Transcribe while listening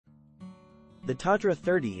The Tatra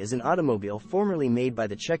 30 is an automobile formerly made by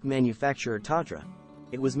the Czech manufacturer Tatra.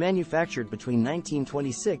 It was manufactured between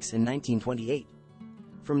 1926 and 1928.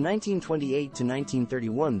 From 1928 to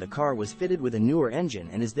 1931 the car was fitted with a newer engine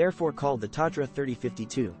and is therefore called the Tatra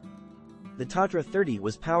 3052. The Tatra 30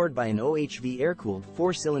 was powered by an OHV air-cooled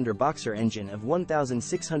 4-cylinder boxer engine of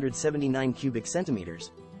 1,679 cubic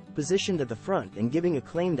centimeters, positioned at the front and giving a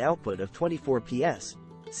claimed output of 24 PS,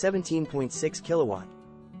 17.6 kilowatt.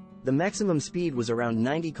 The maximum speed was around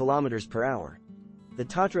 90 km per hour. The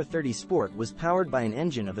Tatra 30 Sport was powered by an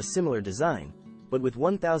engine of a similar design, but with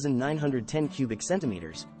 1,910 cubic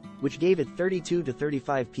centimeters, which gave it 32 to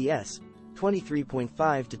 35 PS,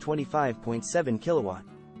 23.5 to 25.7 kilowatt.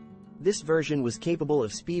 This version was capable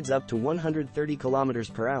of speeds up to 130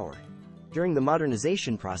 km per hour. During the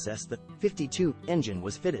modernization process, the 52 engine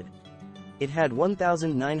was fitted. It had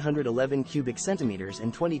 1,911 cubic centimeters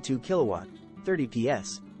and 22 kilowatt, 30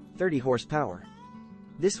 PS, 30 horsepower.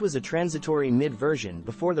 This was a transitory mid-version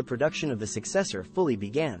before the production of the successor fully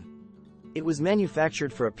began. It was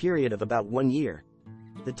manufactured for a period of about 1 year.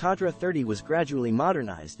 The Tatra 30 was gradually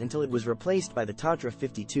modernized until it was replaced by the Tatra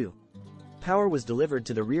 52. Power was delivered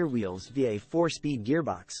to the rear wheels via a 4-speed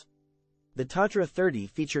gearbox. The Tatra 30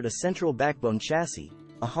 featured a central backbone chassis,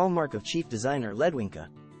 a hallmark of chief designer Ledwinka.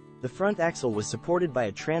 The front axle was supported by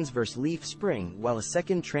a transverse leaf spring while a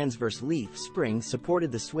second transverse leaf spring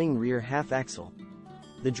supported the swing rear half axle.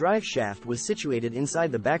 The drive shaft was situated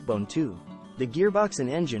inside the backbone tube. The gearbox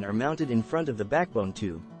and engine are mounted in front of the backbone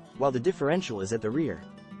tube, while the differential is at the rear.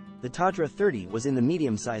 The Tatra 30 was in the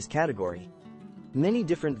medium-size category. Many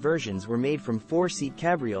different versions were made from 4-seat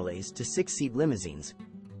cabriolets to 6-seat limousines.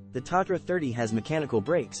 The Tatra 30 has mechanical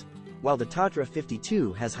brakes, while the Tatra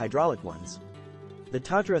 52 has hydraulic ones. The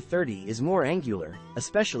Tatra 30 is more angular,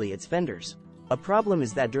 especially its fenders. A problem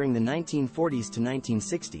is that during the 1940s to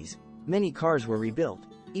 1960s, many cars were rebuilt,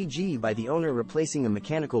 e.g. by the owner replacing a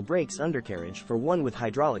mechanical brakes undercarriage for one with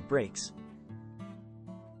hydraulic brakes.